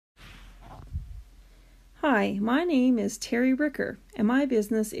Hi, my name is Teri Ruecker, and my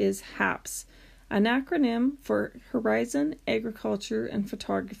business is H.A.P.S, an acronym for Horizon Agriculture and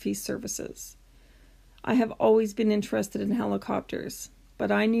Photography Services. I have always been interested in helicopters,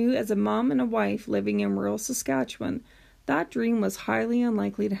 but I knew as a mom and a wife living in rural Saskatchewan, that dream was highly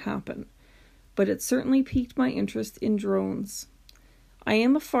unlikely to happen, but it certainly piqued my interest in drones. I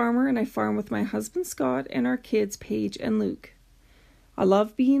am a farmer and I farm with my husband Scott and our kids Paige and Luke. I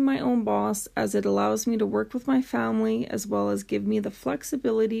love being my own boss as it allows me to work with my family as well as give me the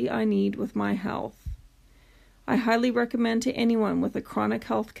flexibility I need with my health. I highly recommend to anyone with a chronic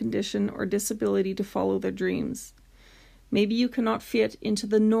health condition or disability to follow their dreams. Maybe you cannot fit into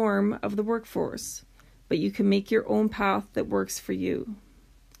the norm of the workforce, but you can make your own path that works for you.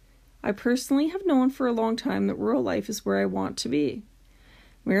 I personally have known for a long time that rural life is where I want to be.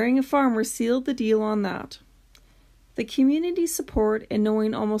 Marrying a farmer sealed the deal on that. The community support and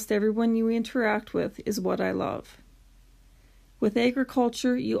knowing almost everyone you interact with is what I love. With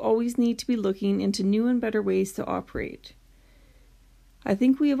agriculture, you always need to be looking into new and better ways to operate. I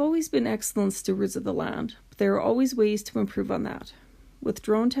think we have always been excellent stewards of the land, but there are always ways to improve on that. With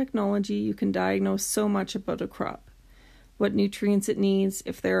drone technology, you can diagnose so much about a crop, what nutrients it needs,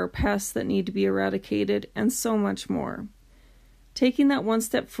 if there are pests that need to be eradicated, and so much more. Taking that one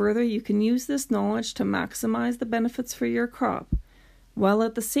step further, you can use this knowledge to maximize the benefits for your crop, while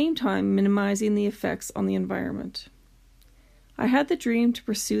at the same time minimizing the effects on the environment. I had the dream to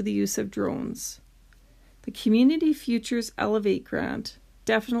pursue the use of drones. The Community Futures Elevate grant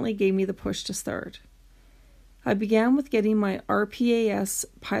definitely gave me the push to start. I began with getting my H.A.P.S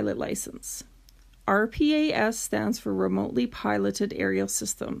pilot license. H.A.P.S stands for Remotely Piloted Aerial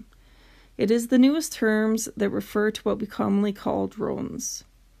System. It is the newest terms that refer to what we commonly call drones.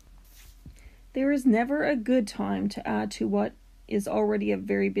 There is never a good time to add to what is already a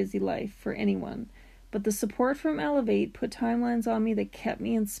very busy life for anyone, but the support from Elevate put timelines on me that kept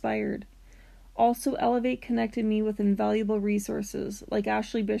me inspired. Also, Elevate connected me with invaluable resources like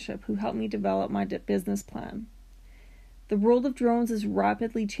Ashley Bishop, who helped me develop my business plan. The world of drones is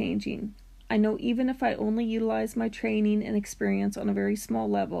rapidly changing. I know even if I only utilize my training and experience on a very small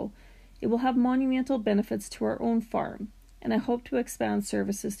level, it will have monumental benefits to our own farm, and I hope to expand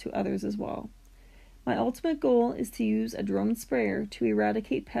services to others as well. My ultimate goal is to use a drone sprayer to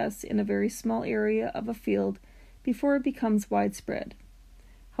eradicate pests in a very small area of a field before it becomes widespread.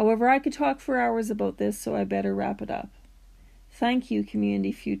 However, I could talk for hours about this, so I better wrap it up. Thank you,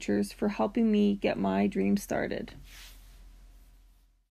 Community Futures, for helping me get my dream started.